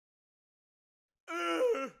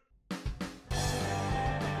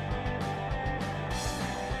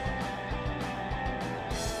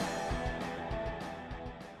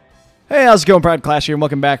Hey, how's it going, Pride Clash here, and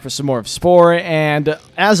welcome back for some more of SPORE, and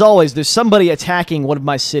as always, there's somebody attacking one of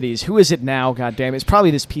my cities. Who is it now? God damn it. It's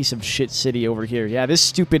probably this piece of shit city over here. Yeah, this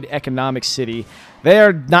stupid economic city.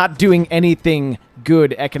 They're not doing anything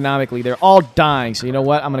good economically. They're all dying, so you know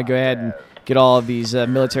what? I'm going to go ahead and get all of these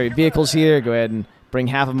military vehicles here, go ahead and bring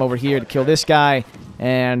half of them over here to kill this guy,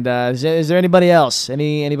 and is there anybody else?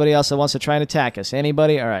 Anybody else that wants to try and attack us?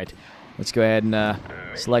 Anybody? Alright. Let's go ahead and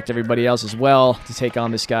select everybody else as well to take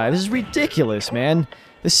on this guy. This is ridiculous, man.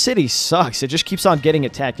 This city sucks. It just keeps on getting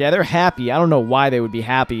attacked. Yeah, they're happy. I don't know why they would be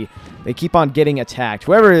happy. They keep on getting attacked.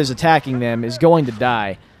 Whoever is attacking them is going to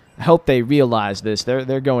die. I hope they realize this.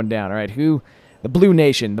 They're going down. All right, who? The Blue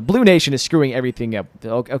Nation. The Blue Nation is screwing everything up.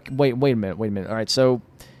 Okay, wait a minute. All right, so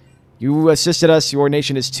you assisted us. Your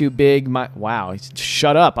nation is too big. Wow,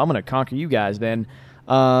 shut up. I'm going to conquer you guys then.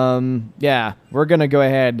 Yeah, we're going to go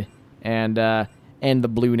ahead and end the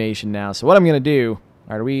Blue Nation now. So what I'm gonna do?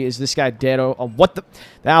 All right, is this guy dead? Oh, what the?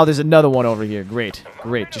 Now there's another one over here. Great,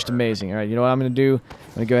 just amazing. All right, you know what I'm gonna do?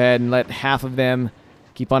 I'm gonna go ahead and let half of them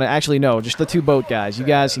keep on it. Actually, no, just the two boat guys. You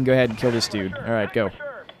guys can go ahead and kill this dude. All right, go.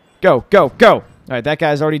 All right, that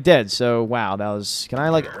guy's already dead. So wow, that was. Can I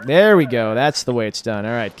like? There we go. That's the way it's done.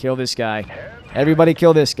 All right, kill this guy. Everybody,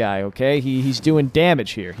 kill this guy. Okay, he's doing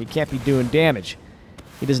damage here. He can't be doing damage.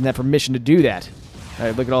 He doesn't have permission to do that. All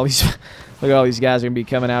right, look at all these, guys are gonna be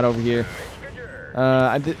coming out over here.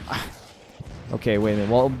 Okay, wait a minute.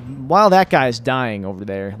 Well, while that guy's dying over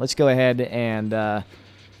there, let's go ahead and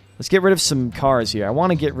let's get rid of some cars here. I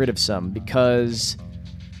want to get rid of some because,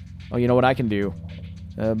 oh, you know what I can do?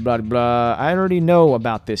 Blah blah. I already know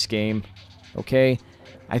about this game. Okay,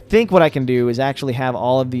 I think what I can do is actually have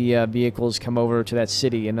all of the vehicles come over to that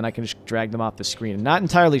city, and then I can just drag them off the screen. I'm not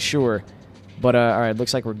entirely sure, but all right,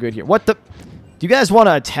 looks like we're good here. What the? Do you guys want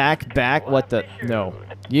to attack back? What the? No.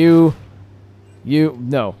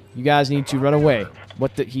 No. You guys need to run away.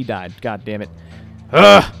 What the? He died. God damn it.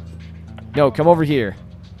 Ugh! No, come over here.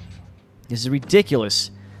 This is ridiculous.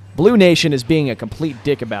 Blue Nation is being a complete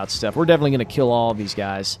dick about stuff. We're definitely going to kill all of these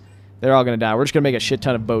guys. They're all going to die. We're just going to make a shit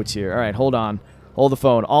ton of boats here. All right, hold on. Hold the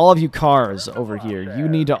phone. All of you cars over here, you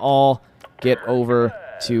need to all get over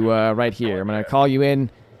to right here. I'm going to call you in.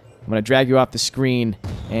 I'm going to drag you off the screen,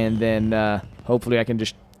 and then hopefully I can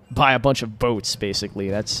just buy a bunch of boats,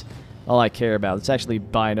 basically. That's all I care about. Let's actually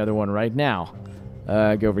buy another one right now.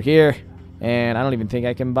 Go over here, and I don't even think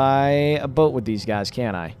I can buy a boat with these guys,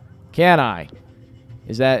 can I? Can I?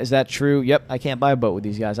 Is that true? Yep, I can't buy a boat with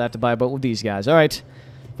these guys. I have to buy a boat with these guys. All right,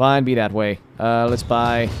 fine, be that way. Let's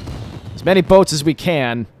buy as many boats as we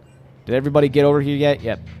can. Did everybody get over here yet?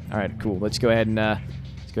 Yep. All right, cool. Let's go ahead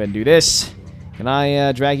and do this. Can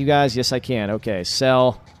I drag you guys? Yes, I can. Okay,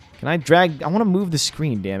 sell. Can I drag? I want to move the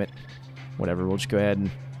screen, damn it. Whatever, we'll just go ahead and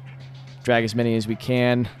drag as many as we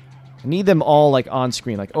can. I need them all, like, on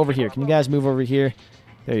screen. Like, over here. Can you guys move over here?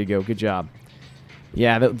 There you go. Good job.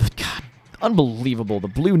 Yeah, God, unbelievable. The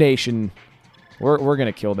Blue Nation, we're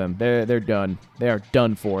going to kill them. They're done. They are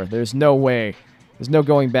done for. There's no way. There's no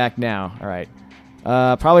going back now. All right.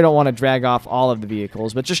 Probably don't want to drag off all of the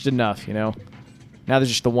vehicles, but just enough, you know. Now there's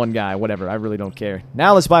just the one guy. Whatever. I really don't care.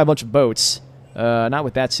 Now let's buy a bunch of boats. Not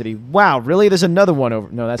with that city. Wow, really? There's another one over.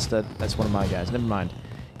 No, that's one of my guys. Never mind.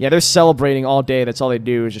 Yeah, they're celebrating all day. That's all they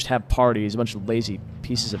do is just have parties. A bunch of lazy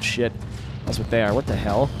pieces of shit. That's what they are. What the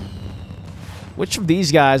hell? Which of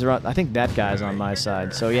these guys are on? I think that guy's on my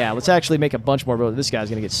side. So yeah, let's actually make a bunch more boats. This guy's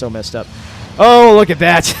gonna get so messed up. Oh, look at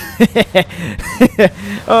that!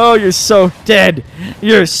 Oh, you're so dead.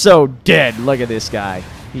 You're so dead. Look at this guy.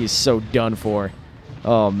 He's so done for.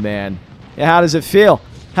 Oh man. Yeah, how does it feel?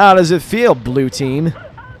 How does it feel, Blue Team?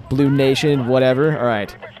 Blue Nation, whatever. All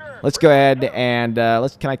right. Let's go ahead and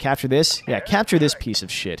can I capture this? Yeah, capture this piece of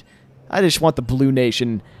shit. I just want the Blue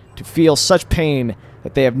Nation to feel such pain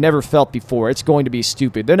that they have never felt before. It's going to be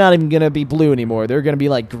stupid. They're not even going to be blue anymore. They're going to be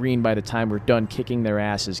like green by the time we're done kicking their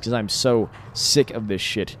asses because I'm so sick of this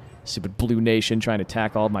shit. Stupid Blue Nation trying to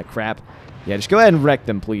attack all of my crap. Yeah, just go ahead and wreck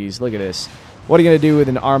them, please. Look at this. What are you going to do with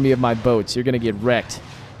an army of my boats? You're going to get wrecked.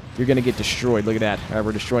 You're going to get destroyed. Look at that. All right,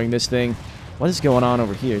 we're destroying this thing. What is going on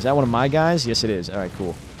over here? Is that one of my guys? Yes, it is. All right,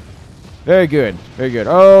 cool. Very good. Very good.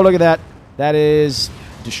 Oh, look at that. That is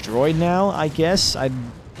destroyed now, I guess.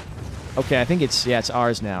 Okay, I think it's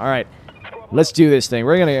ours now. All right. Let's do this thing.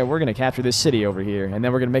 We're going to capture this city over here, and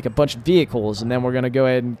then we're going to make a bunch of vehicles, and then we're going to go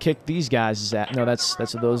ahead and kick these guys. No,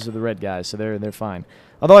 those are the red guys, so they're fine.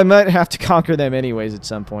 Although I might have to conquer them anyways at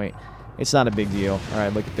some point. It's not a big deal. All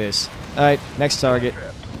right, look at this. All right, next target.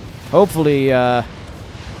 Hopefully,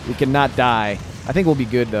 we cannot die. I think we'll be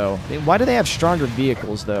good, though. Why do they have stronger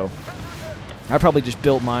vehicles, though? I probably just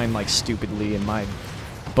built mine, like, stupidly, and my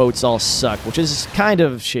boats all suck, which is kind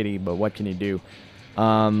of shitty, but what can you do?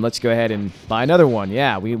 Let's go ahead and buy another one.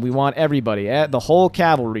 Yeah, we want everybody. The whole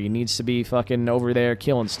cavalry needs to be fucking over there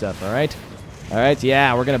killing stuff, all right? All right,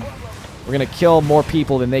 yeah, we're gonna kill more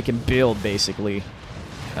people than they can build, basically.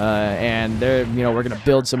 And they're, we're gonna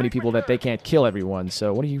build so many people that they can't kill everyone.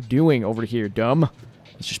 So what are you doing over here, dumb?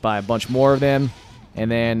 Let's just buy a bunch more of them, and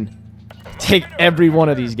then take every one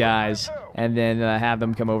of these guys, and then have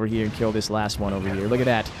them come over here and kill this last one over here. Look at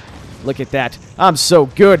that. Look at that. I'm so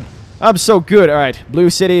good. I'm so good. All right, blue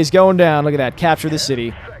city is going down. Look at that. Capture the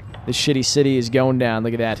city. This shitty city is going down.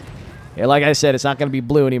 Look at that. Yeah, like I said, it's not going to be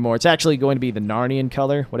blue anymore. It's actually going to be the Narnian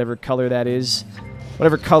color, whatever color that is.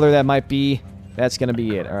 Whatever color that might be, that's going to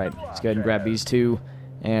be it. All right, let's go ahead and grab these two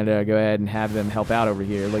and go ahead and have them help out over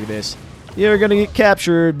here. Look at this. You're going to get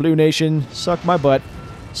captured, Blue Nation. Suck my butt.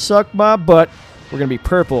 Suck my butt. We're going to be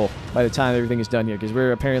purple by the time everything is done here because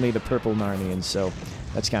we're apparently the purple Narnians, so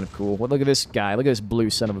that's kind of cool. Well, look at this guy. Look at this blue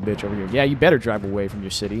son of a bitch over here. Yeah, you better drive away from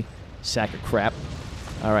your city, sack of crap.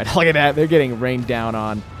 All right, look at that. They're getting rained down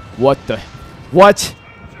on. What the? What?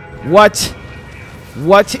 What?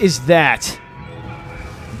 What is that?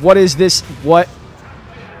 What is this? What?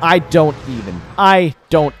 I don't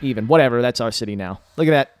even. Whatever, that's our city now. Look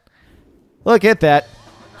at that. Look at that.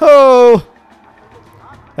 Oh!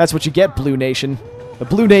 That's what you get, Blue Nation. The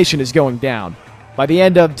Blue Nation is going down. By the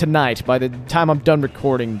end of tonight, by the time I'm done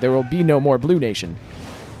recording, there will be no more Blue Nation.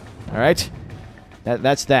 Alright?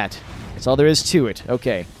 That's that. That's all there is to it.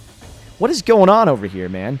 Okay. What is going on over here,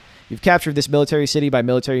 man? You've captured this military city by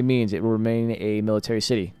military means. It will remain a military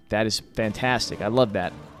city. That is fantastic. I love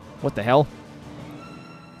that. What the hell?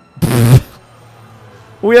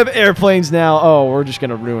 We have airplanes now. Oh, we're just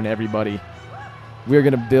going to ruin everybody. We're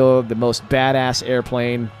going to build the most badass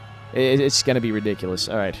airplane. It's going to be ridiculous.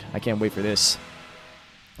 All right. I can't wait for this.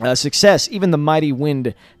 Success. Even the mighty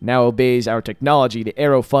wind now obeys our technology. The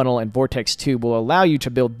arrow funnel and vortex tube will allow you to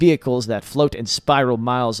build vehicles that float and spiral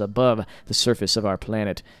miles above the surface of our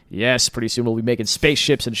planet. Yes, pretty soon we'll be making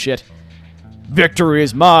spaceships and shit. Victory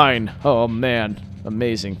is mine! Oh, man.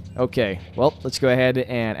 Amazing. Okay, well, let's go ahead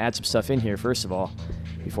and add some stuff in here, first of all,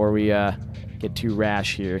 before we get too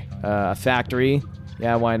rash here. A factory.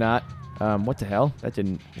 Yeah, why not? What the hell? That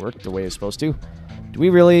didn't work the way it was supposed to. Do we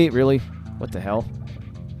really? What the hell?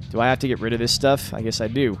 Do I have to get rid of this stuff? I guess I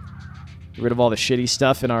do. Get rid of all the shitty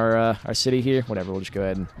stuff in our city here. Whatever, we'll just go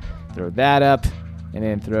ahead and throw that up. And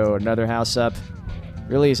then throw another house up.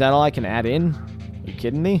 Really, is that all I can add in? Are you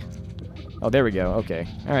kidding me? Oh, there we go. Okay.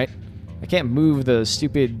 Alright. I can't move the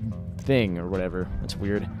stupid thing or whatever. That's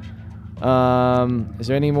weird. Is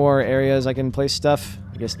there any more areas I can place stuff?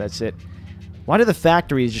 I guess that's it. Why do the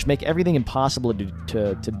factories just make everything impossible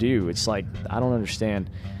to do? It's like, I don't understand.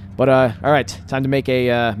 But, alright, time to make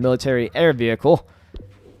a military air vehicle.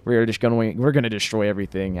 We're gonna destroy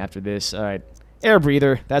everything after this. Alright, air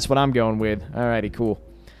breather, that's what I'm going with. Alrighty, cool.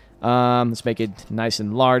 Let's make it nice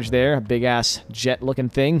and large there. A big-ass jet-looking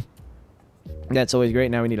thing. That's always great.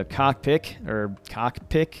 Now we need a cockpit.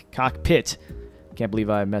 Can't believe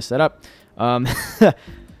I messed that up.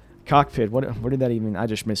 Cockpit, what did that even... I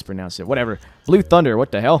just mispronounced it. Whatever. Blue Thunder,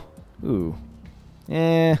 what the hell? Ooh.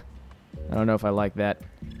 I don't know if I like that.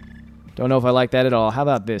 Don't know if I like that at all. How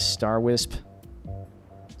about this? Star Wisp.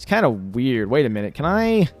 It's kind of weird. Wait a minute. Can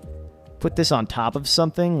I put this on top of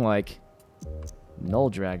something? Like Null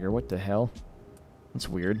Dragger. What the hell? That's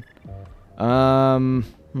weird.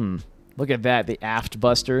 Look at that. The Aft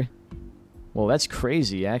Buster. Well, that's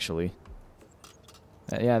crazy, actually.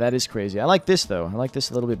 Yeah, that is crazy. I like this, though. I like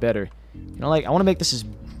this a little bit better. I want to make this as,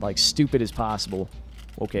 like, stupid as possible.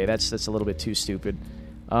 Okay, that's a little bit too stupid.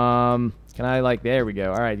 Can I, like, there we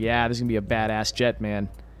go. Alright, yeah, this is going to be a badass jet, man.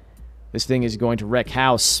 This thing is going to wreck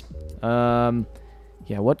house. Yeah,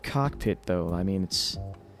 what cockpit, though? I mean, it's...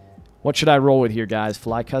 What should I roll with here, guys?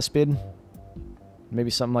 Fly cuspid? Maybe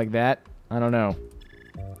something like that? I don't know.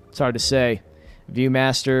 It's hard to say.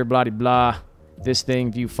 Viewmaster, blah-de-blah. This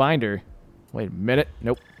thing, viewfinder. Wait a minute.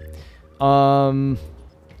 Nope. I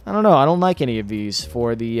don't know. I don't like any of these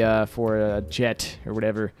for the, for a jet or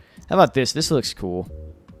whatever. How about this? This looks cool.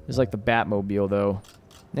 This is like the Batmobile, though.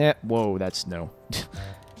 Yeah, whoa, that's no.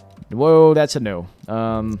 Whoa, that's a no.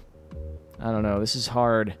 I don't know. This is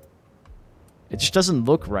hard. It just doesn't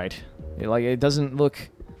look right. It doesn't look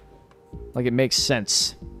like it makes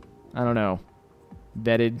sense. I don't know.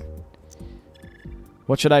 Vetted.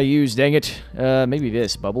 What should I use? Dang it. Maybe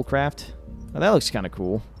this. Bubblecraft? Oh, that looks kind of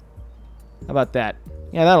cool. How about that?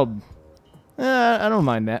 Yeah, that'll... I don't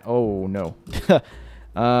mind that. Oh, no.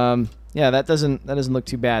 Yeah, that doesn't look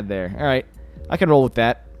too bad there. Alright. I can roll with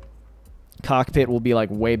that. Cockpit will be, like,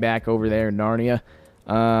 way back over there in Narnia.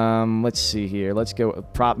 Let's see here. Let's go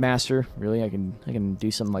prop master. Really, I can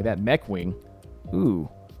do something like that. Mech wing. Ooh.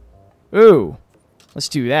 Ooh. Let's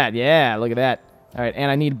do that. Yeah, look at that. All right,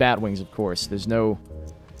 and I need bat wings, of course. There's no...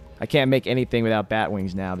 I can't make anything without bat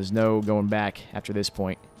wings now. There's no going back after this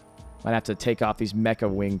point. Might have to take off these mecha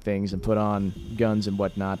wing things and put on guns and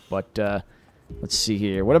whatnot. But let's see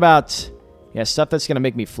here. What about... Yeah, stuff that's going to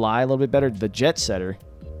make me fly a little bit better. The jet setter.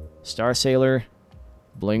 Star sailor.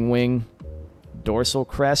 Bling wing. Dorsal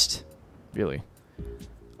crest. Really?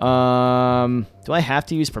 Do I have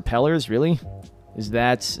to use propellers? Really? Is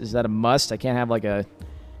that a must? I can't have like a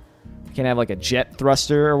jet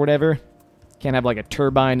thruster or whatever. Can't have like a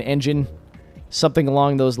turbine engine. Something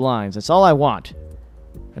along those lines. That's all I want.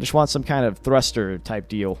 I just want some kind of thruster type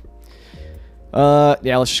deal.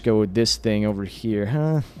 Yeah, let's just go with this thing over here.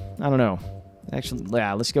 Huh? I don't know. Actually,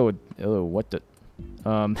 yeah, let's go with... Oh, what the...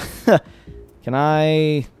 Can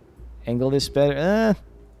I angle this better?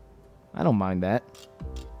 I don't mind that.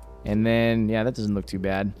 And then, yeah, that doesn't look too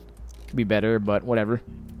bad. Could be better, but whatever.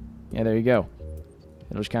 Yeah, there you go.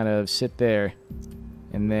 It'll just kind of sit there.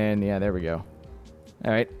 And then, yeah, there we go.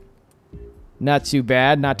 Alright. Not too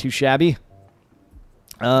bad, not too shabby.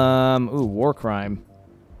 Ooh, war crime.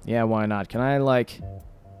 Yeah, why not? Can I, like,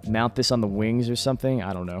 mount this on the wings or something?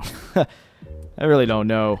 I don't know. I really don't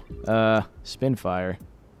know. Spin fire.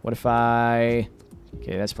 What if I...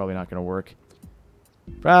 Okay, that's probably not going to work.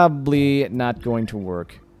 Probably not going to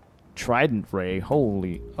work. Trident ray.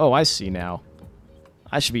 Holy... Oh, I see now.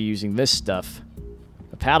 I should be using this stuff.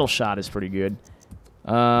 A paddle shot is pretty good.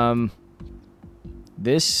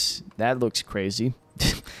 This... That looks crazy.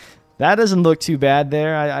 That doesn't look too bad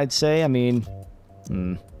there, I'd say. I mean...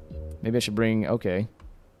 Maybe I should bring... Okay.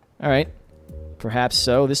 Alright. Perhaps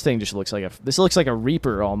so. This thing just looks like a... This looks like a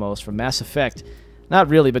Reaper, almost, from Mass Effect. Not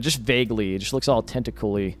really, but just vaguely. It just looks all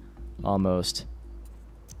tentacle-y, almost.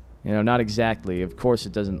 You know, not exactly. Of course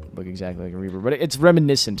it doesn't look exactly like a Reaper, but it's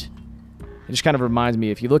reminiscent. It just kind of reminds me.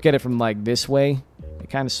 If you look at it from, like, this way, it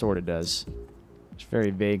kind of sort of does. Just very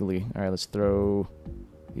vaguely. Alright, let's throw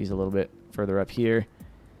these a little bit further up here.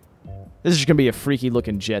 This is just going to be a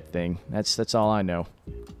freaky-looking jet thing. That's all I know.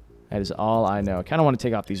 That is all I know. I kind of want to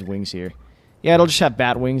take off these wings here. Yeah, it'll just have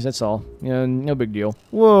bat wings, that's all. You know, no big deal.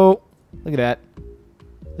 Whoa! Look at that.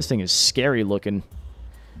 This thing is scary looking.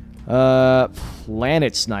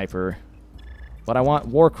 Planet sniper. But I want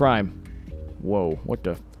war crime. Whoa, what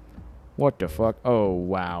the fuck? Oh,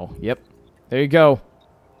 wow. Yep. There you go.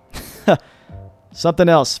 Something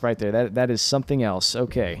else right there. That is something else.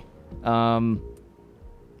 Okay.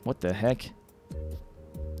 What the heck?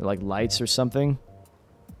 They're like lights or something?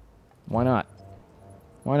 Why not?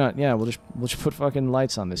 Why not? Yeah, we'll just put fucking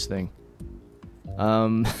lights on this thing.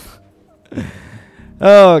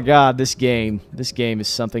 Oh god, this game is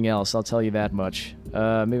something else. I'll tell you that much.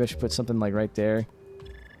 Maybe I should put something like right there.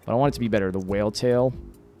 But I want it to be better. The whale tail,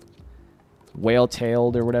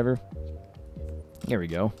 whale-tailed or whatever. There we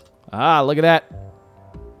go. Ah, look at that.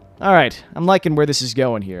 All right, I'm liking where this is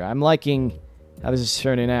going here. I'm liking how this is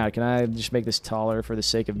turning out. Can I just make this taller for the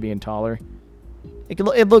sake of being taller?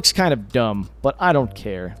 It looks kind of dumb, but I don't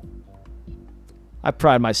care. I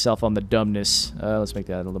pride myself on the dumbness. Let's make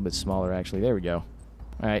that a little bit smaller, actually. There we go.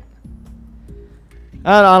 Alright.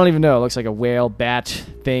 I don't even know. It looks like a whale, bat,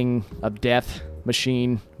 thing of death,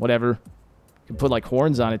 machine, whatever. You can put, like,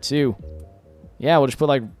 horns on it, too. Yeah, we'll just put,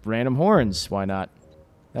 like, random horns. Why not?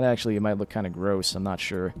 That actually might look kind of gross. I'm not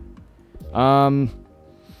sure.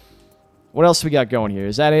 What else we got going here?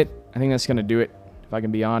 Is that it? I think that's going to do it, if I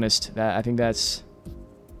can be honest. I think that's...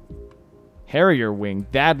 Harrier wing.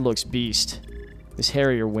 That looks beast. This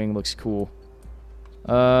Harrier wing looks cool.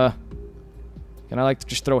 Can I, like,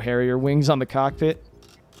 just throw Harrier wings on the cockpit?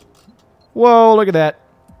 Whoa, look at that.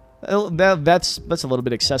 That's a little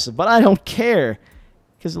bit excessive, but I don't care.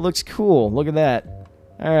 Because it looks cool. Look at that.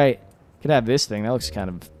 Alright. Could have this thing. That looks kind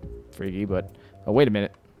of freaky, but... Oh, wait a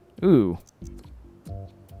minute. Ooh.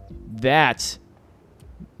 That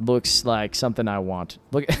looks like something I want.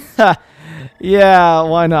 Look. Yeah,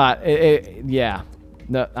 why not? Yeah.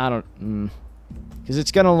 No, I don't... Because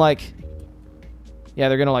it's gonna, like... Yeah,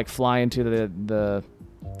 they're gonna, like, fly into the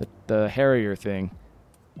Harrier thing.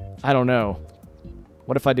 I don't know.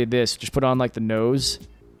 What if I did this? Just put on, like, the nose?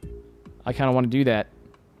 I kind of want to do that.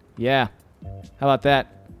 Yeah. How about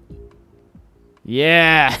that?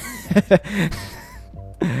 Yeah!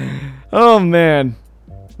 Oh, man.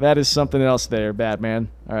 That is something else there, Batman.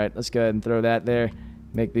 Alright, let's go ahead and throw that there.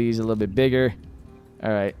 Make these a little bit bigger.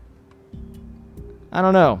 Alright. I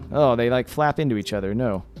don't know. Oh, they, like, flap into each other.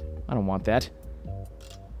 No. I don't want that.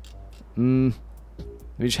 We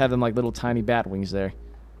just have them like little tiny bat wings there.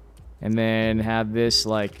 And then have this,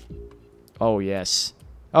 like... Oh, yes.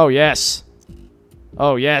 Oh, yes.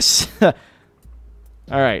 Oh, yes.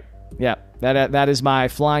 Alright. Yeah. That is my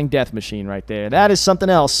flying death machine right there. That is something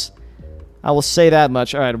else. I will say that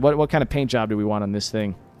much. Alright, what kind of paint job do we want on this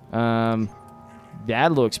thing?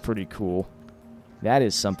 That looks pretty cool. That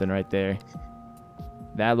is something right there.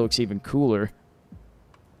 That looks even cooler.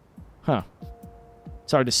 Huh.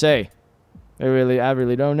 It's hard to say. I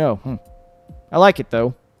really don't know. I like it,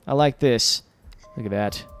 though. I like this. Look at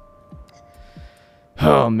that.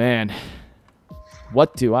 Oh, man.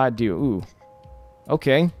 What do I do? Ooh.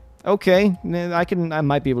 Okay. Okay. I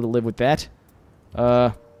might be able to live with that.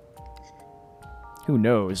 Who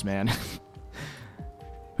knows, man?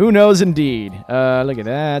 Who knows indeed. Look at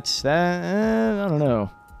that. I don't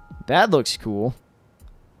know. That looks cool.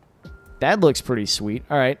 That looks pretty sweet.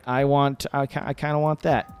 Alright, I kind of want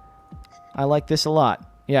that. I like this a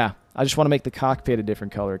lot. Yeah, I just want to make the cockpit a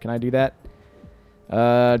different color. Can I do that?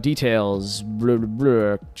 Details. Blah, blah,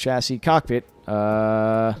 blah. Chassis cockpit.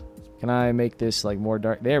 Can I make this like more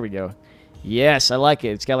dark? There we go. Yes, I like it.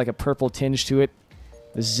 It's got like a purple tinge to it.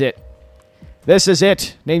 This is it. This is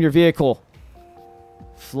it. Name your vehicle.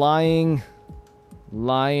 Flying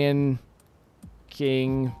Lion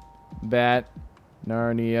King Bat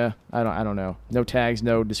Narnia. I don't know. No tags,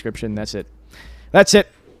 no description. That's it. That's it.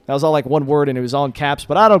 That was all like one word and it was all in caps,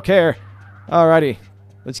 but I don't care. Alrighty.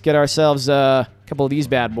 Let's get ourselves a couple of these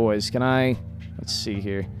bad boys. Can I... Let's see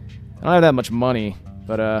here. I don't have that much money,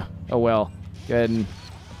 but oh well. Go ahead and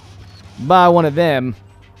buy one of them.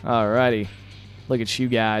 Alrighty. Look at you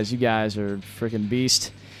guys. You guys are freaking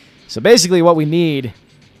beast. So basically what we need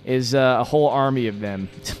is a whole army of them.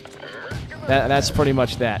 That's pretty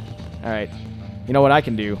much that. Alright. You know what I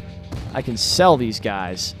can do? I can sell these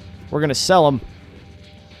guys. We're going to sell them.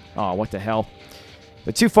 Oh, what the hell?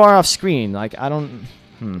 They're too far off screen. Like, I don't...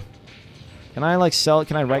 Can I, like, sell...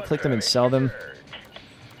 Can I right-click them and sell them?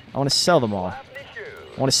 I want to sell them all.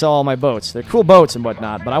 I want to sell all my boats. They're cool boats and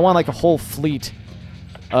whatnot, but I want, like, a whole fleet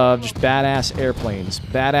of just badass airplanes.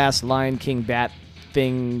 Badass Lion King bat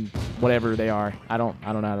thing, whatever they are. I don't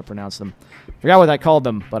know how to pronounce them. Forgot what I called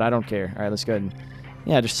them, but I don't care. All right, let's go ahead and...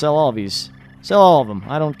 Yeah, just sell all of these. Sell all of them.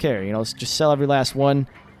 I don't care. You know, let's just sell every last one.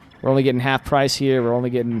 We're only getting half price here. We're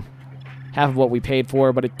only getting half of what we paid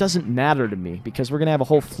for, but it doesn't matter to me because we're going to have a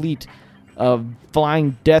whole fleet of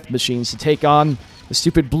flying death machines to take on the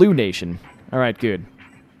stupid Blue Nation. All right, good.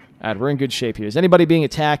 All right, we're in good shape here. Is anybody being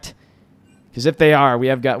attacked? Because if they are,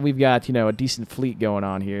 we've got, you know, a decent fleet going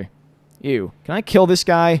on here. Ew. Can I kill this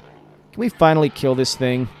guy? Can we finally kill this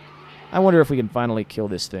thing? I wonder if we can finally kill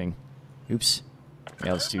this thing. Oops.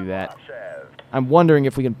 Yeah, let's do that. I'm wondering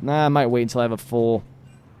if we can... Nah, I might wait until I have a full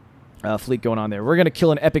fleet going on there. We're going to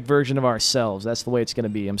kill an epic version of ourselves. That's the way it's going to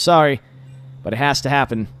be. I'm sorry, but it has to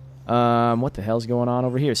happen. What the hell's going on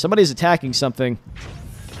over here? Somebody's attacking something.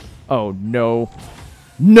 Oh, no.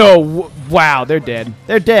 No! Wow, they're dead.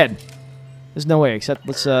 They're dead. There's no way, except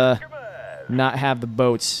let's not have the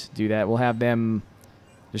boats do that. We'll have them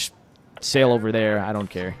just sail over there. I don't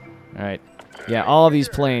care. All right. Yeah, all of these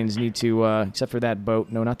planes need to, except for that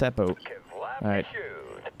boat. No, not that boat. All right.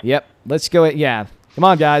 Yep. Let's go. Yeah. Come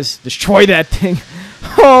on, guys. Destroy that thing.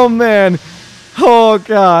 Oh, man. Oh,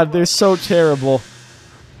 God. They're so terrible.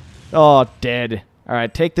 Oh, dead. All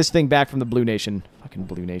right. Take this thing back from the Blue Nation. Fucking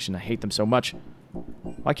Blue Nation. I hate them so much.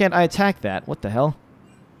 Why can't I attack that? What the hell?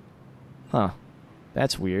 Huh.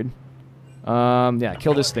 That's weird. Yeah,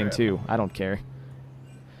 kill this thing, too. I don't care.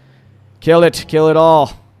 Kill it. Kill it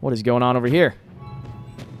all. What is going on over here?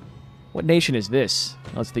 What nation is this?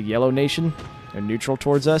 Oh, it's the Yellow Nation. They're neutral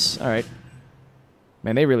towards us. All right.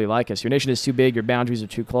 Man, they really like us. Your nation is too big. Your boundaries are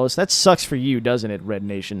too close. That sucks for you, doesn't it, Red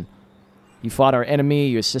Nation? You fought our enemy.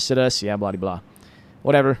 You assisted us. Yeah, blah, blah, blah.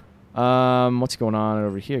 Whatever. What's going on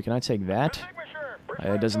over here? Can I take that?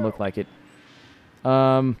 It doesn't look like it.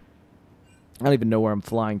 I don't even know where I'm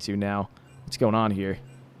flying to now. What's going on here?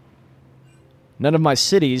 None of my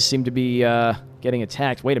cities seem to be getting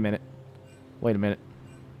attacked. Wait a minute. Wait a minute.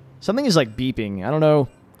 Something is like beeping. I don't know.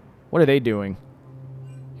 What are they doing?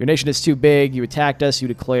 Your nation is too big. You attacked us. You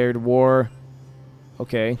declared war.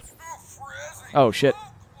 Okay. Oh, shit.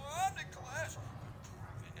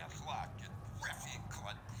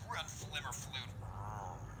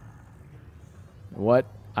 What?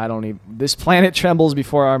 I don't even... This planet trembles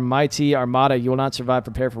before our mighty armada. You will not survive.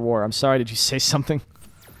 Prepare for war. I'm sorry. Did you say something?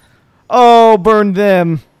 Oh, burned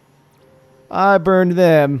them. I burned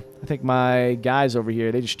them. I think my guys over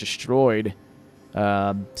here, they just destroyed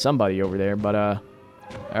somebody over there. But, all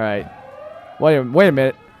right. Wait a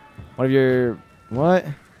minute. One of your... What?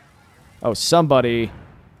 Oh, somebody...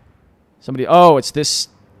 Oh, it's this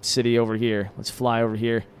city over here. Let's fly over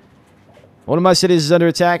here. One of my cities is under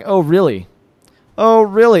attack. Oh, really? Oh,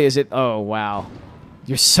 really? Is it? Oh, wow.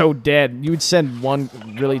 You're so dead. You would send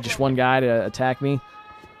just one guy to attack me?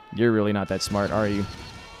 You're really not that smart, are you?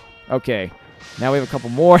 Okay. Now we have a couple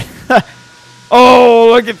more.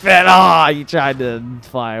 Oh, look at that. Ah, he tried to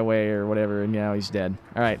fly away or whatever, and now he's dead.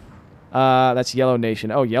 All right. That's Yellow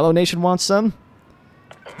Nation. Oh, Yellow Nation wants some?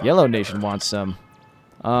 Yellow Nation wants some.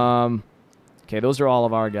 Okay, those are all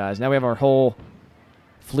of our guys. Now we have our whole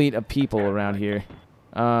fleet of people around here.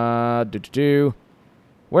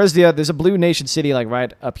 Where's the there's a Blue Nation city like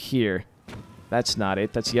right up here. That's not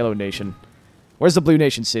it. That's Yellow Nation. Where's the Blue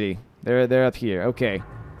Nation city? They're up here. Okay.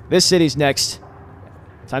 This city's next.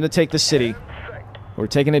 Time to take the city. We're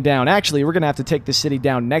taking it down. Actually, we're going to have to take this city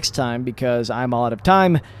down next time because I'm all out of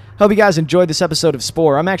time. Hope you guys enjoyed this episode of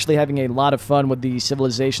SPORE. I'm actually having a lot of fun with the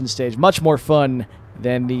civilization stage. Much more fun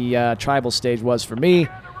than the tribal stage was for me.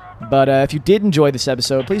 But if you did enjoy this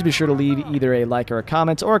episode, please be sure to leave either a like or a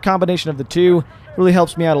comment or a combination of the two. It really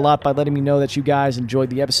helps me out a lot by letting me know that you guys enjoyed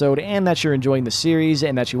the episode and that you're enjoying the series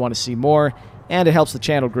and that you want to see more. And it helps the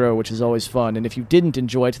channel grow, which is always fun. And if you didn't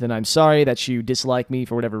enjoy it, then I'm sorry that you dislike me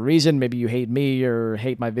for whatever reason. Maybe you hate me or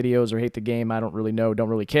hate my videos or hate the game. I don't really know, don't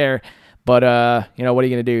really care. But, you know, what are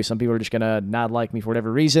you going to do? Some people are just going to not like me for whatever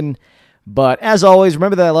reason. But as always,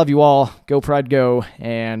 remember that I love you all. Go Pride, go,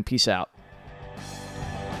 and peace out.